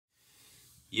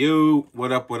Yo,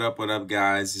 what up,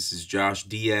 guys? This is Josh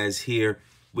Diaz here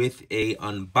with a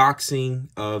unboxing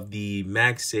of the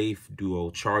MagSafe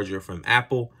Duo Charger from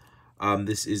Apple.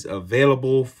 This is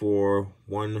available for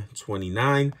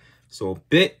 $129, so a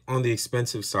bit on the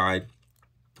expensive side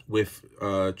with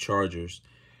chargers.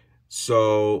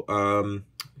 So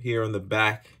here on the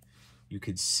back, you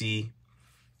could see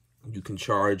you can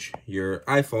charge your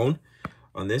iPhone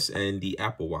on this and the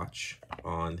Apple Watch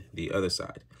on the other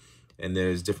side. And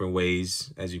there's different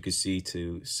ways, as you can see,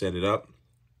 to set it up.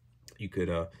 You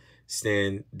could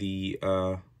stand the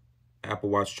Apple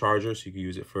Watch charger, so you can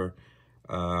use it for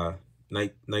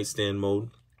nightstand mode.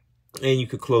 And you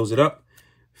could close it up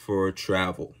for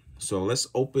travel. So let's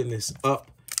open this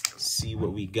up, see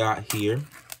what we got here,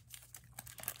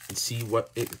 and see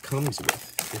what it comes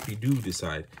with if you do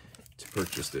decide to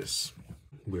purchase this.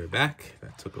 We're back.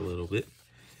 That took a little bit.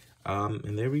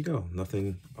 And there we go.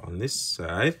 Nothing on this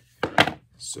side.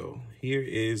 So here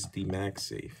is the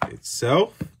MagSafe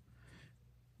itself.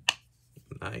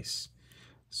 Nice.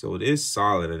 So it is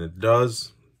solid and it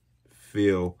does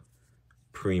feel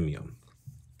premium.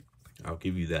 I'll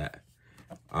give you that.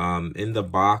 In the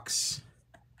box,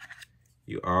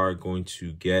 you are going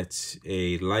to get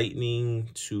a Lightning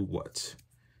to what?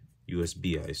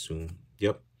 USB, I assume.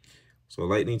 Yep. So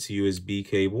Lightning to USB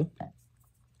cable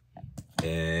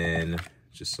and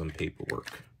just some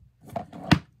paperwork.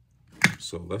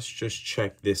 So let's just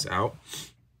check this out.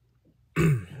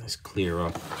 Let's clear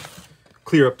up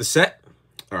the set.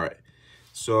 All right.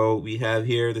 So we have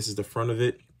here, this is the front of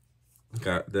it.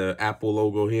 Got the Apple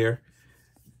logo here.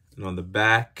 And on the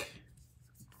back,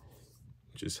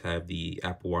 just have the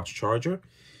Apple Watch charger.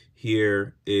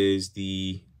 Here is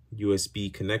the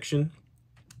USB connection.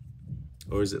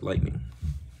 Or is it Lightning?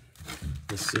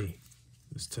 Let's see.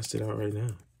 Let's test it out right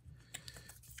now.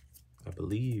 I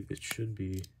believe it should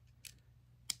be.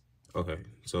 Okay,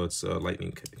 so it's a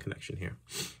Lightning connection here.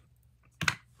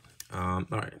 All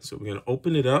right, so we're gonna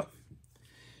open it up,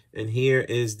 and here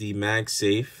is the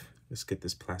MagSafe. Let's get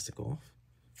this plastic off.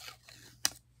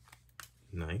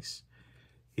 Nice.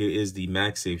 Here is the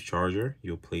MagSafe charger.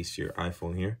 You'll place your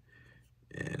iPhone here,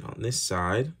 and on this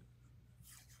side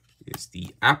is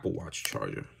the Apple Watch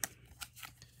charger.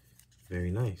 Very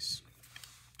nice.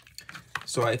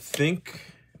 So I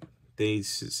think they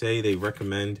say they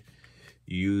recommend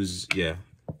the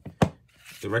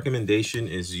recommendation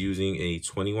is using a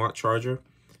 20-watt charger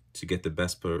to get the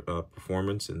best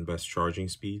performance and best charging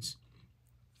speeds.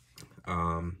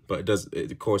 But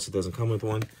of course it doesn't come with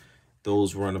one.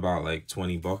 Those run about like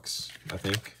 20 bucks, I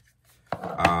think.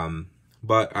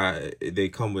 But they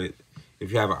come with,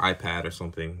 if you have an iPad or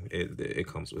something, it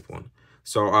comes with one.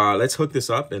 So let's hook this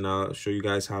up and I'll show you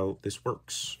guys how this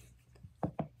works.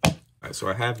 All right, so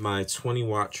I have my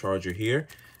 20-watt charger here.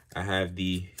 I have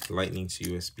the Lightning to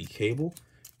USB cable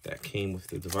that came with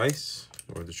the device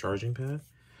or the charging pad.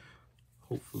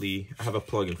 Hopefully, I have a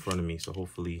plug in front of me, so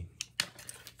hopefully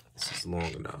this is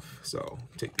long enough. So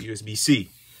take the USB-C,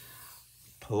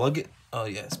 plug it. Oh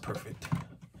yes, perfect.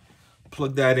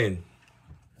 Plug that in.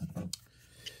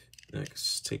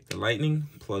 Next, take the Lightning,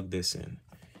 plug this in.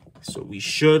 So we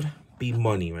should be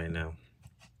money right now.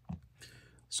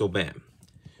 So bam.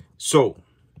 So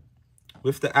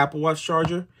with the Apple Watch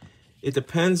charger, it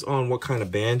depends on what kind of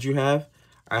band you have.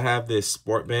 I have this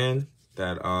sport band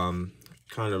that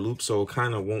kind of loops, so it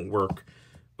kind of won't work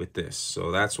with this.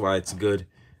 So that's why it's good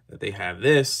that they have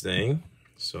this thing.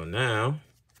 So now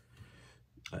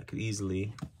I could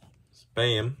easily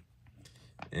bam,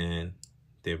 and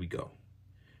there we go.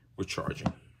 We're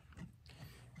charging.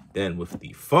 Then with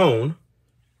the phone,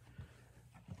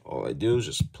 all I do is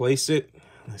just place it.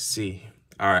 Let's see.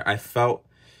 All right, I felt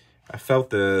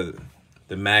the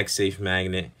MagSafe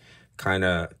magnet kind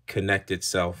of connect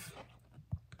itself.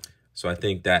 So I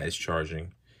think that is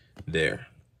charging there.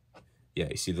 Yeah,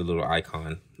 you see the little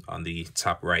icon on the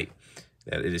top right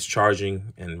that it is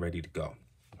charging and ready to go.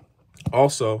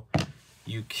 Also,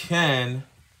 you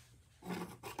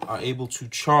are able to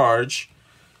charge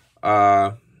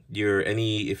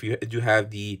if you do have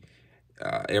the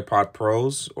AirPod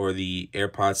Pros or the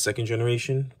AirPod 2nd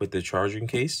generation with the charging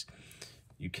case.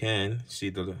 You can see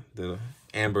the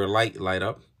amber light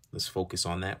up. Let's focus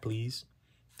on that, please.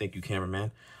 Thank you,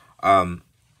 cameraman. The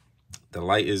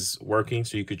light is working,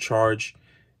 so you could charge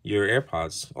your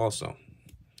AirPods also.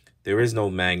 There is no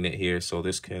magnet here, so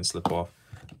this can slip off.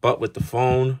 But with the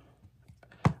phone,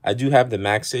 I do have the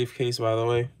MagSafe case, by the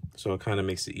way, so it kind of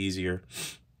makes it easier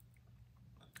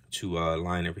to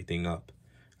line everything up.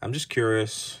 I'm just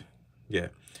curious. Yeah,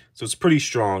 so it's pretty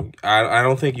strong. I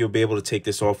don't think you'll be able to take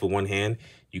this off with one hand.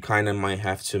 You kind of might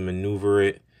have to maneuver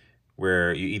it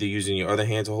where you're either using your other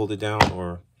hand to hold it down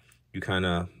or you kind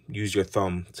of use your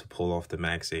thumb to pull off the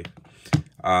MagSafe.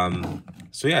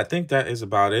 So yeah, I think that is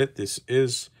about it. This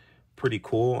is pretty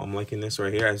cool. I'm liking this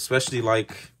right here. I especially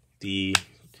like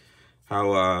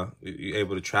how you're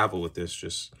able to travel with this.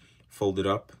 Just fold it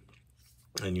up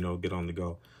and, you know, get on the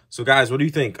go. So guys, what do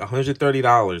you think?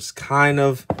 $130, kind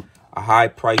of a high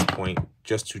price point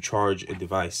just to charge a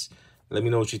device. Let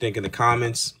me know what you think in the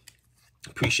comments.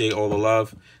 Appreciate all the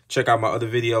love. Check out my other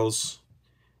videos,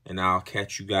 and I'll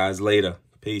catch you guys later.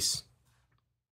 Peace.